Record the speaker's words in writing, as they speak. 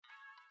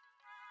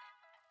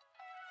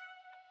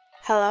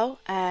Hello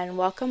and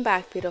welcome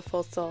back,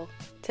 beautiful soul.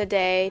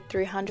 Today,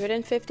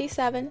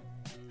 357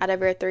 out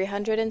of your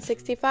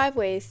 365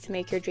 ways to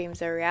make your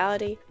dreams a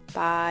reality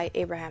by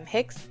Abraham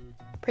Hicks.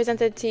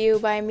 Presented to you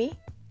by me,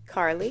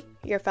 Carly,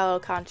 your fellow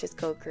conscious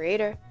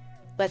co-creator.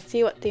 Let's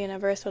see what the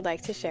universe would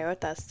like to share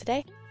with us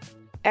today.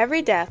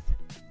 Every death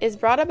is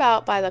brought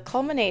about by the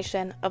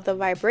culmination of the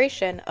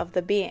vibration of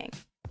the being.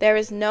 There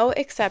is no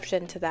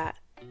exception to that.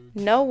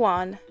 No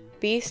one,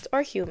 beast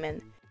or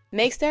human,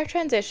 makes their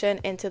transition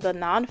into the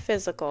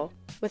non-physical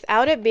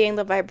without it being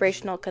the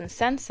vibrational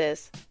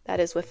consensus that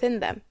is within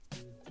them.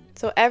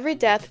 So every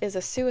death is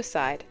a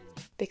suicide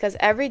because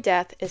every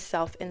death is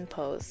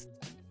self-imposed.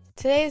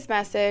 Today's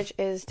message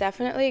is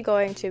definitely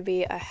going to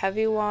be a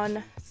heavy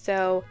one,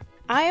 so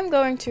I am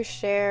going to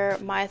share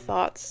my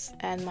thoughts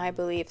and my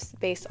beliefs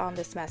based on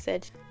this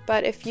message.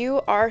 But if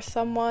you are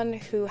someone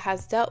who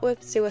has dealt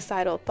with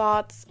suicidal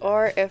thoughts,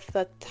 or if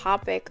the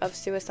topic of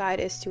suicide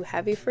is too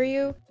heavy for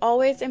you,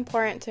 always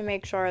important to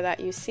make sure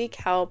that you seek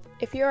help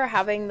if you are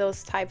having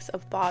those types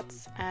of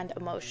thoughts and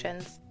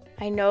emotions.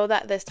 I know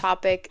that this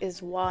topic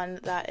is one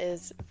that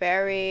is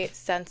very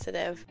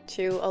sensitive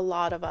to a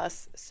lot of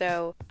us,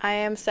 so I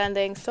am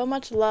sending so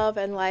much love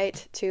and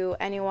light to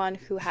anyone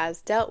who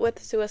has dealt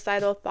with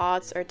suicidal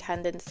thoughts or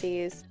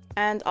tendencies,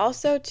 and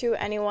also to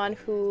anyone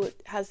who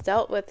has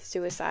dealt with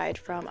suicide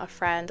from a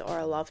friend or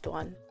a loved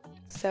one.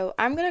 So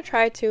I'm going to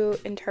try to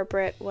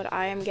interpret what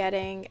I am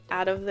getting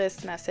out of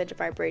this message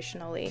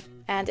vibrationally.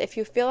 And if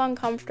you feel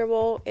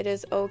uncomfortable, it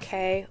is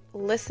okay.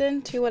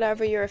 Listen to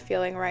whatever you're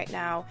feeling right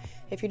now.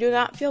 If you do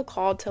not feel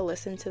called to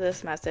listen to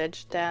this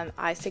message, then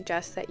I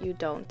suggest that you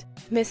don't.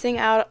 Missing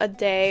out a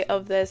day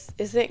of this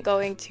isn't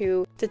going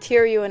to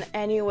deter you in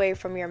any way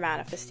from your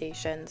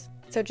manifestations.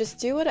 So just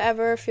do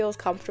whatever feels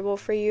comfortable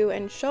for you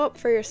and show up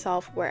for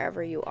yourself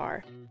wherever you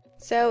are.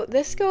 So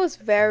this goes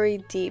very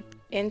deep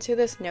into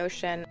this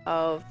notion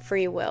of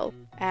free will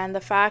and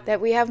the fact that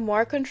we have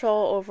more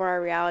control over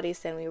our realities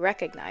than we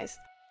recognize.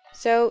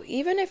 So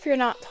even if you're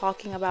not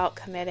talking about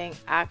committing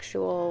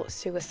actual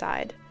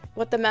suicide,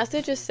 what the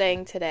message is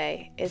saying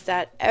today is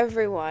that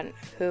everyone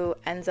who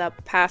ends up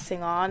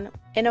passing on,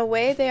 in a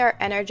way they are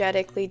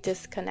energetically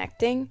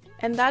disconnecting,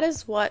 and that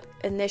is what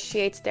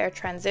initiates their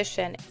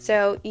transition.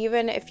 So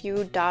even if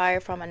you die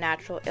from a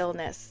natural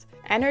illness,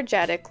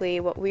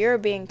 energetically, what we are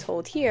being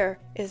told here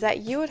is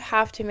that you would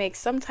have to make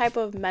some type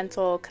of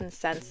mental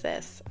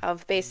consensus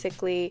of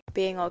basically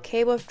being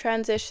okay with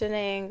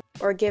transitioning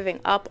or giving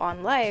up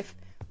on life,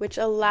 which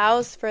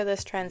allows for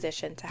this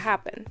transition to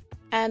happen.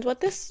 And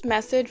what this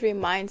message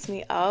reminds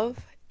me of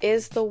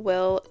is the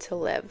will to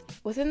live.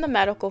 Within the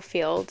medical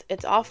field,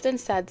 it's often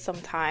said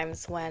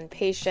sometimes when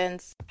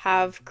patients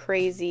have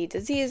crazy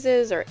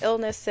diseases or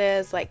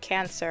illnesses like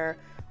cancer,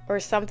 or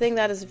something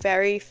that is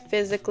very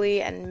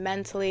physically and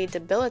mentally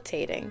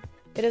debilitating.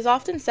 It is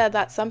often said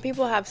that some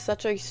people have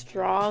such a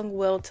strong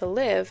will to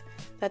live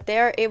that they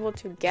are able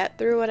to get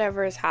through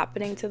whatever is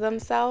happening to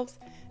themselves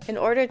in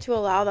order to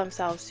allow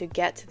themselves to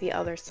get to the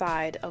other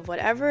side of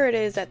whatever it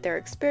is that they're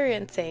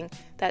experiencing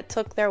that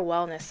took their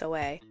wellness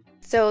away.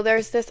 So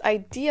there's this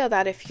idea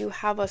that if you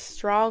have a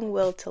strong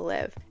will to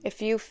live,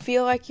 if you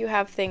feel like you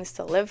have things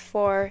to live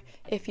for,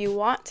 if you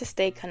want to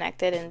stay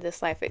connected in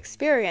this life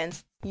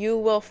experience, you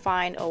will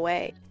find a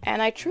way. And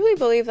I truly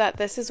believe that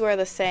this is where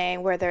the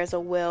saying, where there's a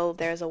will,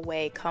 there's a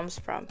way comes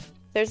from.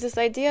 There's this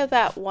idea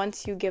that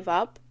once you give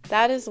up,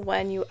 that is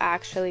when you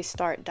actually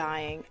start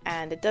dying.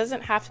 And it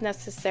doesn't have to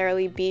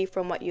necessarily be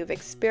from what you've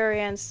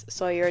experienced,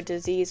 so your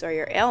disease or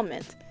your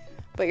ailment.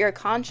 But your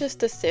conscious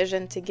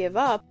decision to give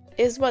up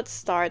is what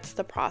starts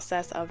the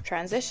process of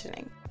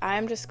transitioning.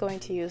 I'm just going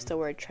to use the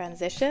word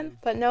transition,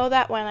 but know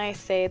that when I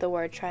say the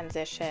word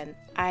transition,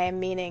 I am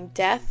meaning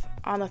death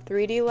on a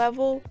 3D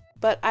level,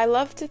 but I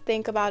love to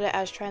think about it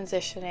as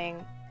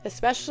transitioning,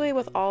 especially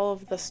with all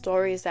of the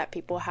stories that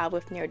people have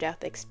with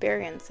near-death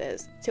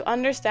experiences, to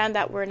understand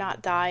that we're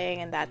not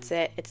dying and that's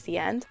it, it's the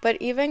end.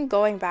 But even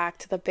going back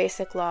to the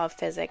basic law of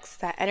physics,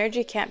 that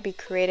energy can't be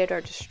created or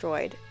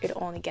destroyed, it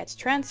only gets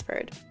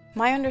transferred.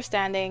 My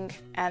understanding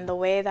and the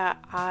way that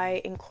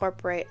I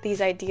incorporate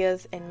these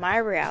ideas in my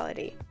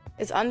reality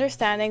is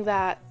understanding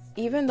that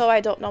even though I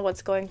don't know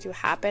what's going to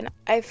happen,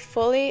 I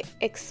fully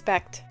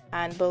expect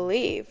and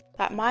believe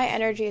that my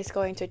energy is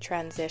going to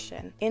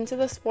transition into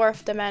this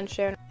fourth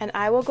dimension and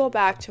I will go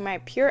back to my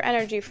pure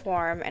energy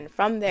form, and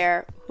from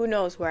there, who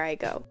knows where I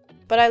go.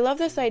 But I love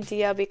this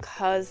idea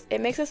because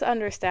it makes us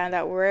understand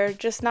that we're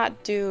just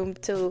not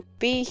doomed to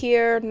be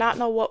here, not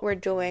know what we're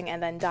doing,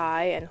 and then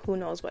die, and who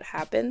knows what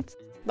happens.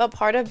 But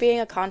part of being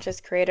a conscious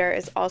creator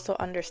is also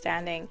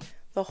understanding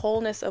the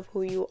wholeness of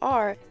who you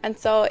are, and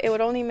so it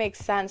would only make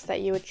sense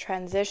that you would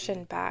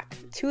transition back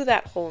to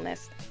that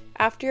wholeness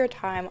after your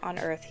time on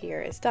earth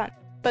here is done.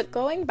 But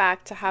going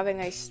back to having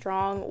a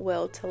strong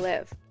will to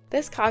live,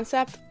 this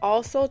concept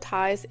also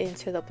ties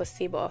into the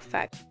placebo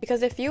effect.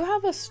 Because if you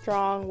have a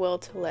strong will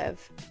to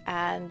live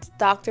and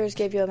doctors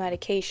give you a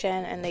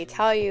medication and they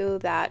tell you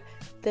that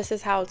this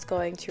is how it's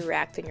going to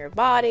react in your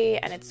body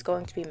and it's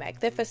going to be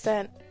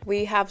magnificent,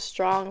 we have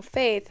strong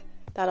faith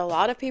that a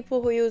lot of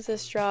people who use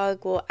this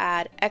drug will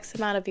add X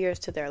amount of years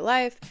to their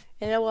life,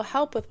 and it will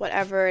help with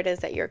whatever it is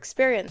that you're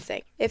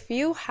experiencing. If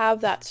you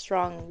have that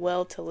strong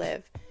will to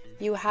live,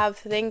 you have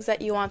things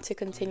that you want to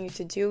continue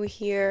to do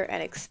here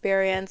and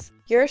experience,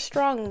 your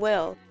strong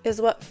will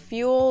is what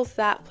fuels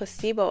that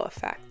placebo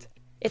effect.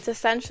 It's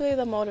essentially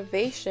the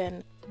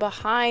motivation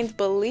behind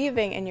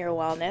believing in your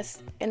wellness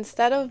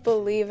instead of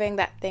believing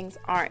that things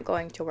aren't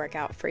going to work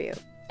out for you.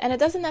 And it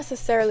doesn't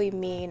necessarily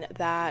mean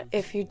that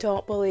if you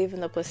don't believe in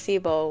the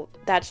placebo,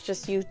 that's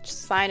just you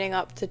signing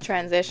up to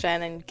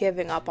transition and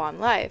giving up on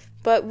life.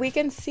 But we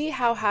can see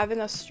how having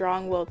a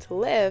strong will to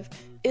live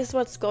is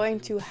what's going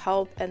to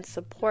help and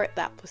support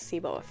that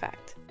placebo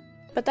effect.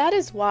 But that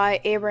is why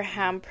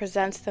Abraham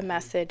presents the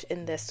message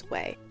in this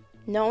way.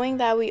 Knowing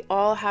that we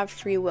all have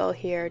free will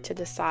here to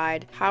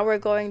decide how we're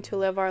going to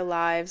live our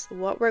lives,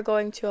 what we're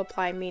going to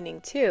apply meaning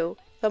to,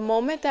 the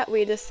moment that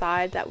we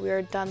decide that we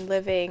are done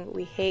living,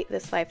 we hate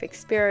this life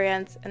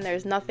experience, and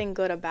there's nothing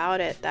good about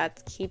it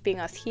that's keeping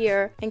us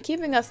here and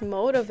keeping us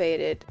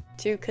motivated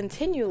to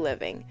continue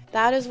living,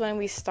 that is when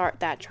we start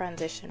that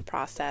transition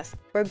process,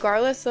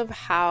 regardless of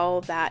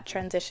how that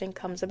transition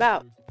comes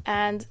about.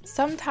 And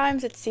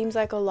sometimes it seems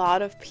like a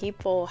lot of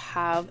people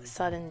have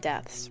sudden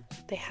deaths.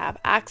 They have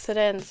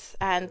accidents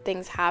and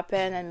things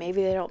happen and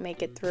maybe they don't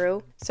make it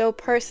through. So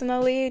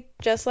personally,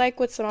 just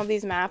like with some of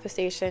these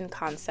manifestation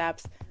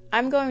concepts,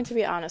 I'm going to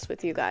be honest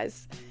with you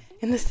guys.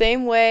 In the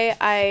same way,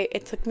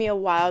 it took me a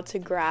while to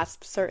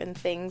grasp certain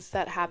things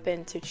that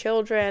happen to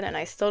children, and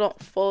I still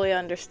don't fully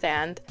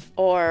understand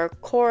or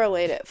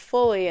correlate it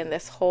fully in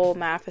this whole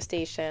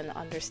manifestation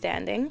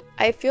understanding.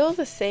 I feel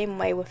the same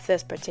way with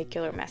this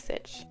particular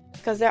message,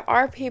 because there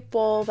are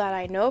people that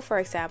I know, for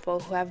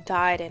example, who have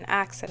died in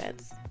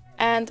accidents.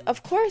 And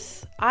of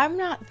course, I'm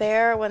not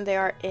there when they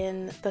are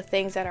in the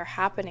things that are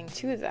happening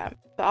to them.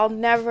 So I'll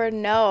never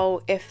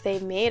know if they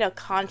made a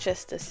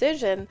conscious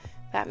decision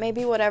that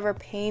maybe whatever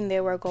pain they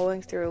were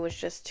going through was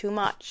just too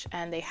much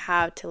and they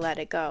had to let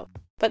it go.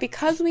 But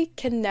because we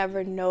can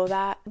never know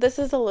that, this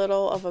is a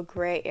little of a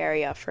gray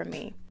area for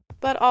me.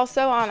 But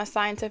also on a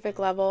scientific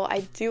level, I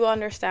do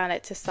understand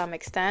it to some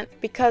extent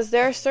because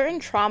there are certain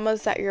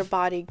traumas that your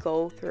body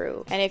go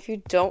through. And if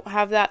you don't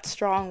have that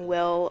strong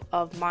will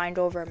of mind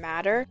over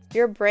matter,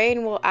 your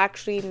brain will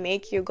actually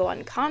make you go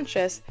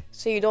unconscious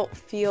so you don't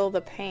feel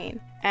the pain.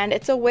 And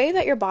it's a way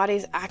that your body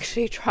is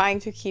actually trying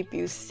to keep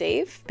you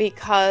safe,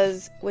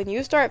 because when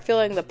you start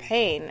feeling the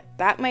pain,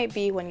 that might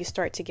be when you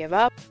start to give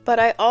up. But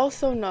I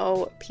also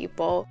know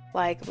people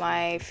like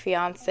my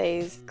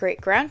fiance's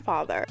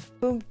great-grandfather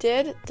who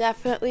did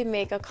definitely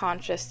make a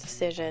conscious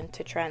decision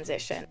to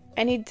transition.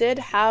 And he did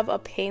have a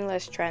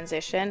painless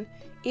transition,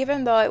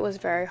 even though it was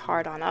very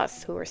hard on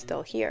us who were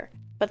still here.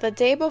 But the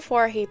day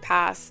before he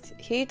passed,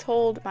 he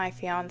told my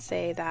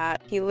fiance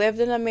that he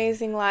lived an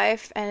amazing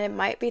life and it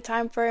might be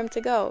time for him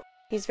to go.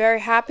 He's very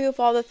happy with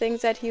all the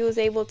things that he was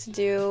able to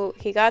do.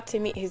 He got to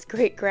meet his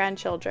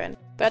great-grandchildren.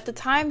 But at the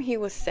time, he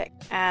was sick.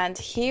 And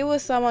he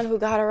was someone who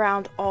got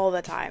around all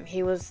the time.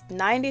 He was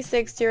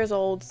 96 years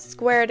old,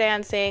 square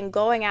dancing,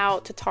 going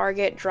out to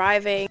Target,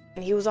 driving,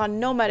 and he was on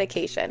no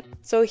medication.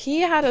 So he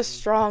had a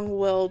strong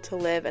will to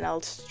live and a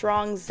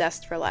strong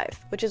zest for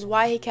life, which is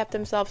why he kept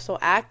himself so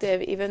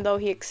active, even though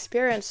he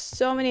experienced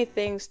so many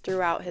things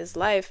throughout his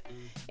life,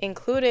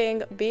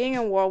 including being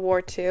in World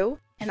War II,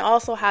 and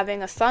also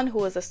having a son who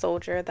was a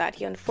soldier that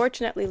he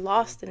unfortunately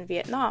lost in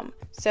Vietnam.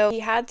 So he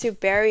had to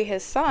bury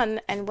his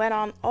son and went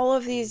on all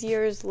of these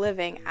years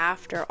living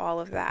after all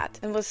of that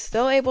and was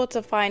still able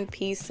to find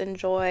peace and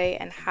joy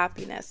and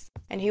happiness.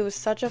 And he was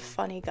such a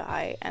funny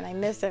guy, and I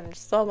miss him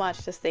so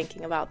much just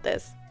thinking about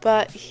this.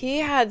 But he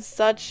had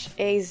such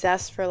a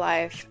zest for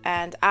life,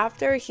 and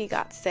after he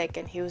got sick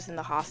and he was in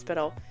the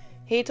hospital,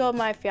 he told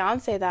my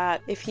fiance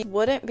that if he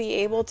wouldn't be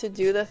able to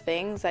do the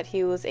things that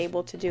he was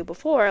able to do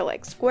before,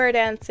 like square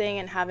dancing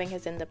and having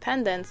his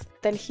independence,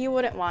 then he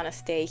wouldn't want to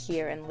stay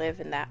here and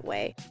live in that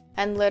way.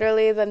 And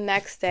literally the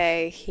next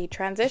day, he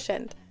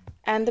transitioned.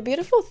 And the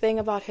beautiful thing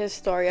about his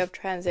story of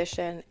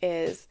transition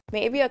is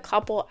maybe a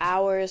couple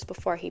hours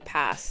before he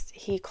passed,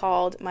 he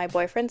called my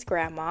boyfriend's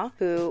grandma,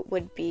 who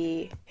would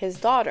be his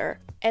daughter,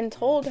 and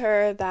told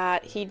her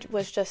that he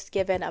was just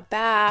given a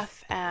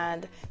bath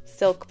and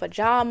silk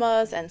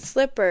pajamas and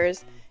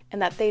slippers, and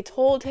that they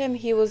told him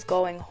he was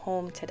going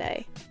home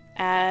today.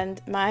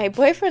 And my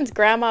boyfriend's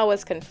grandma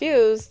was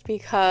confused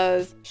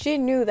because she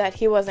knew that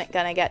he wasn't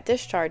going to get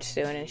discharged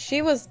soon, and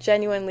she was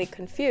genuinely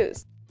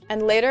confused.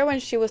 And later when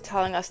she was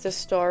telling us this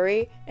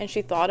story and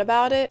she thought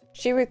about it,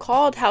 she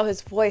recalled how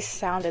his voice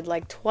sounded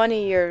like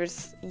 20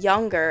 years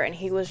younger, and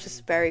he was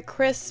just very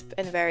crisp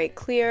and very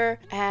clear,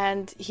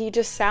 and he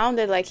just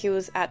sounded like he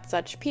was at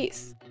such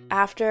peace.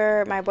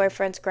 After my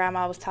boyfriend's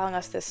grandma was telling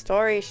us this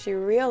story, she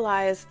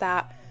realized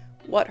that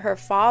what her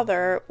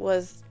father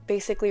was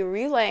basically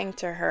relaying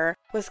to her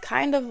was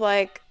kind of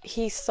like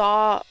he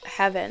saw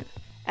heaven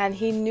and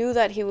he knew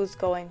that he was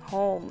going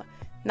home.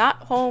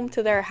 Not home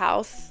to their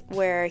house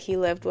where he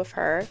lived with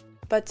her,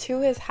 but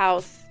to his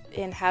house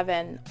in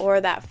heaven or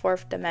that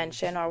fourth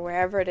dimension or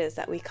wherever it is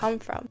that we come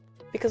from.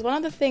 Because one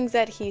of the things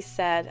that he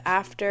said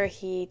after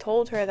he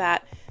told her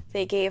that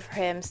they gave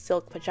him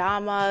silk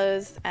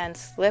pajamas and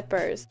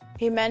slippers,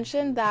 he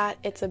mentioned that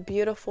it's a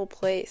beautiful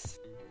place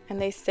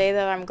and they say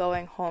that I'm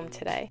going home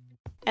today.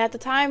 And at the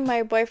time,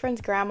 my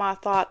boyfriend's grandma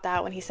thought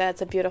that when he said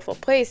it's a beautiful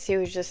place, he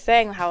was just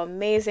saying how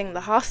amazing the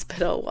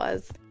hospital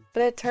was.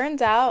 But it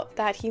turns out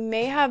that he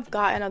may have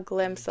gotten a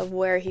glimpse of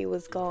where he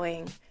was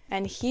going.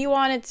 And he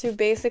wanted to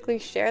basically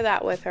share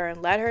that with her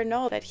and let her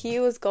know that he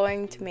was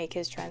going to make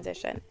his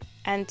transition.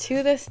 And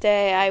to this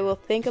day, I will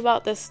think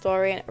about this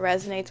story and it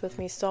resonates with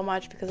me so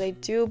much because I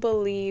do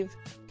believe,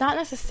 not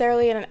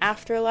necessarily in an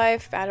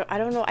afterlife, I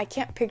don't know, I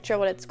can't picture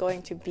what it's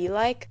going to be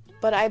like,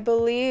 but I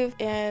believe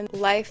in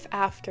life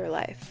after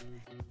life.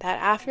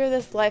 That after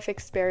this life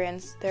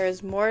experience, there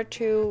is more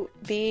to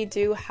be,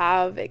 do,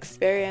 have,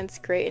 experience,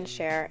 create, and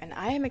share. And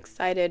I am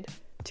excited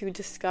to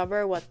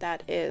discover what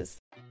that is.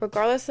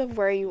 Regardless of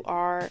where you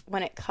are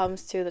when it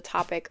comes to the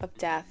topic of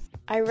death,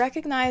 I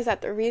recognize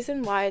that the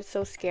reason why it's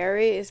so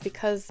scary is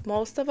because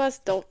most of us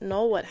don't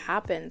know what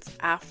happens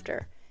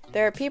after.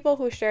 There are people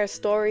who share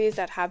stories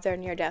that have their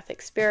near-death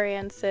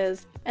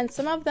experiences, and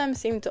some of them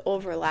seem to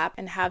overlap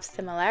and have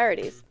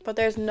similarities, but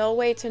there's no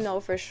way to know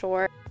for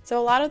sure. So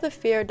a lot of the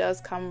fear does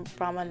come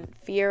from a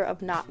fear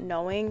of not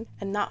knowing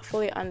and not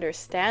fully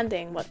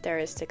understanding what there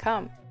is to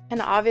come.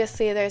 And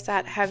obviously there's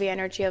that heavy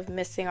energy of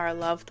missing our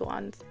loved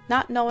ones,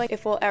 not knowing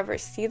if we'll ever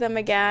see them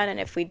again, and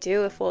if we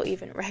do, if we'll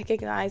even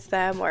recognize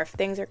them, or if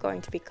things are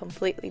going to be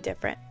completely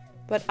different.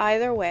 But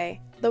either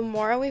way, the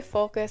more we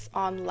focus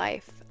on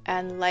life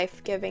and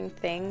life-giving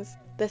things,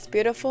 this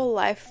beautiful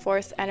life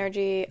force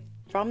energy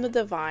from the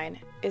divine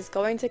is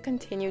going to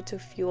continue to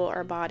fuel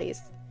our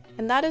bodies.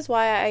 And that is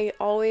why I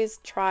always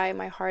try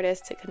my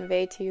hardest to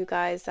convey to you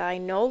guys that I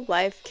know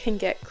life can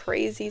get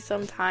crazy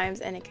sometimes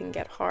and it can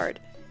get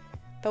hard.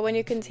 But when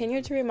you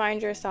continue to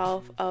remind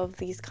yourself of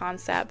these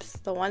concepts,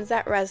 the ones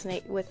that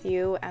resonate with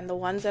you and the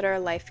ones that are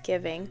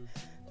life-giving,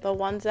 the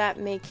ones that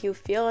make you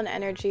feel an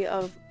energy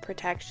of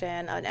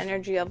protection, an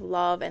energy of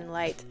love and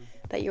light,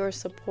 that you're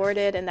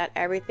supported and that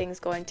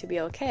everything's going to be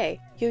okay,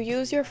 you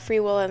use your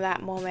free will in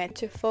that moment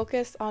to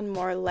focus on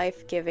more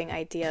life-giving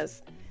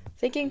ideas.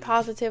 Thinking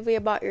positively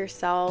about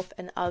yourself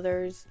and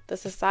others, the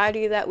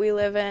society that we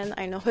live in.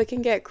 I know it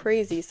can get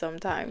crazy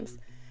sometimes.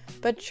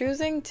 But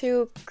choosing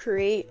to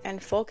create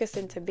and focus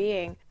into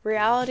being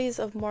realities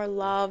of more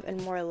love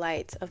and more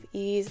light, of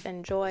ease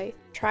and joy.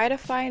 Try to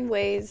find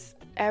ways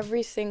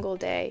every single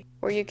day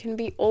where you can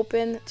be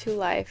open to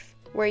life,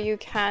 where you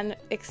can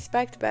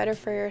expect better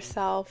for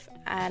yourself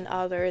and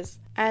others.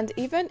 And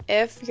even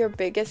if your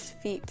biggest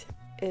feat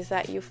is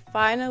that you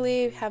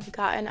finally have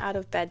gotten out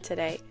of bed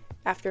today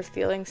after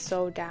feeling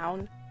so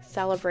down,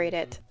 celebrate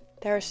it.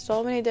 There are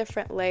so many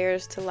different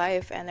layers to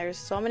life, and there's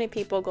so many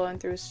people going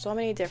through so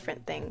many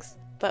different things.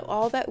 But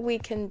all that we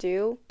can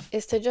do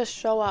is to just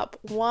show up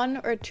 1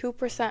 or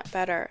 2%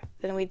 better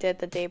than we did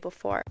the day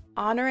before.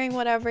 Honoring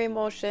whatever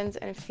emotions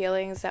and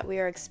feelings that we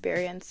are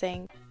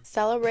experiencing,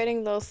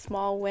 celebrating those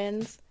small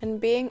wins,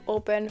 and being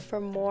open for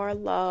more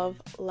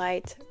love,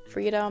 light,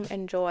 freedom,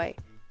 and joy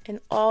in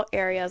all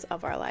areas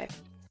of our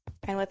life.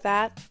 And with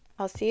that,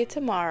 I'll see you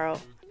tomorrow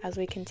as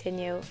we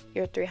continue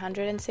your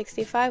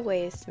 365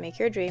 ways to make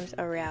your dreams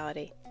a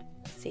reality.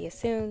 See you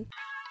soon.